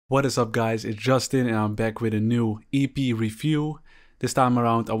What is up guys, it's Justin and I'm back with a new EP review. This time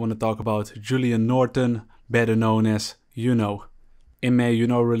around I want to talk about Julian Norton, better known as Juno. In May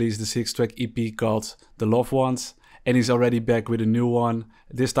Juno released the 6-track EP called The Loved Ones and he's already back with a new one.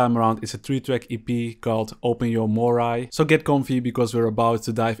 This time around it's a 3-track EP called Open Your Moirai. So get comfy because we're about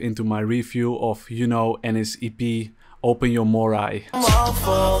to dive into my review of Juno and his EP Open Your Moirai.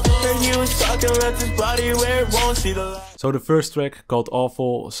 So the first track, called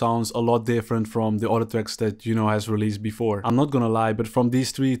Awful, sounds a lot different from the other tracks that Juno has released before. I'm not gonna lie, but from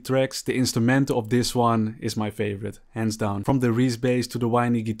these 3 tracks, the instrumental of this one is my favorite, hands down. From the Reese bass to the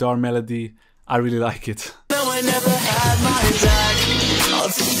whiny guitar melody, I really like it. No, I never had my back. All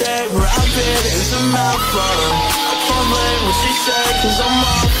to say where I've been is a mouthful. I can't blame what she said 'cause I'm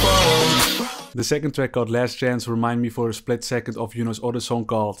awful. The second track, called Last Chance, reminded me for a split second of Juno's other song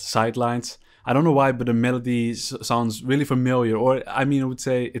called Sidelines. I don't know why, but the melody sounds really familiar, or I mean I would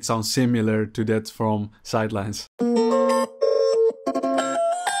say it sounds similar to that from Sidelines.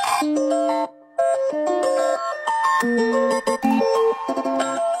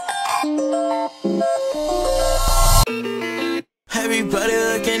 Everybody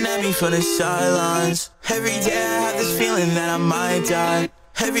looking at me from the sidelines. Every day I have this feeling that I might die.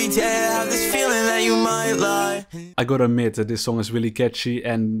 Every day I have this feeling that you might lie. I gotta admit that this song is really catchy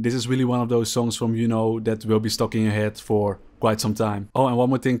and this is really one of those songs from Juno that will be stuck in your head for quite some time. Oh, and one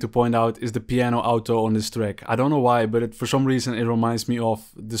more thing to point out is the piano auto on this track. I don't know why, but for some reason it reminds me of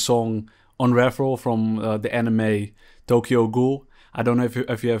the song Unravel from the anime Tokyo Ghoul. I don't know if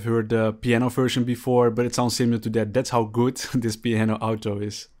you have heard the piano version before, but it sounds similar to that. That's how good this piano auto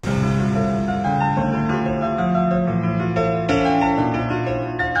is.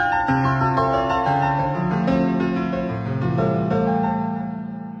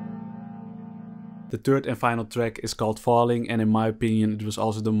 The third and final track is called Falling, and in my opinion it was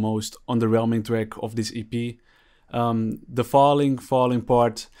also the most underwhelming track of this EP. The falling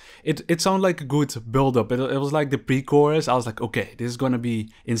part, it sounded like a good build-up. It was like the pre-chorus. I was like, okay, this is gonna be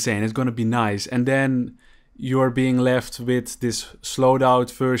insane, it's gonna be nice. And then you are being left with this slowed out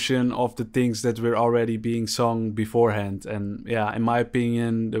version of the things that were already being sung beforehand. And yeah, in my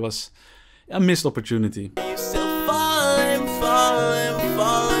opinion, there was a missed opportunity. You're still falling for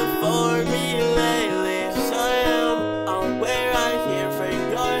me.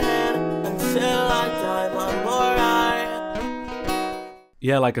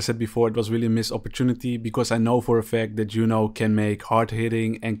 Yeah, like I said before, it was really a missed opportunity because I know for a fact that Juno can make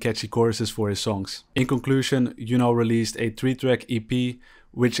hard-hitting and catchy choruses for his songs. In conclusion, Juno released a 3-track EP,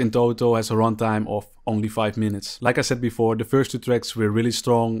 which in total has a runtime of only 5 minutes. Like I said before, the first 2 tracks were really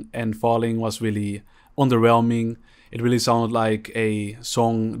strong and Falling was really underwhelming. It really sounded like a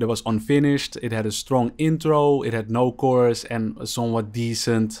song that was unfinished. It had a strong intro, it had no chorus and a somewhat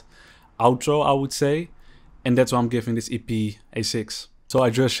decent outro, I would say. And that's why I'm giving this EP a 6. So I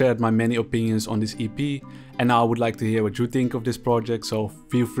just shared my many opinions on this EP and now I would like to hear what you think of this project, so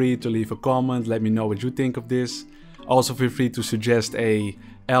feel free to leave a comment, let me know what you think of this. Also feel free to suggest an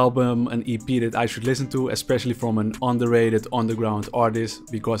album, an EP that I should listen to, especially from an underrated underground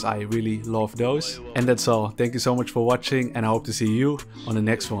artist, because I really love those. And that's all, thank you so much for watching and I hope to see you on the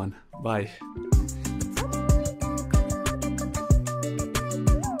next one. Bye.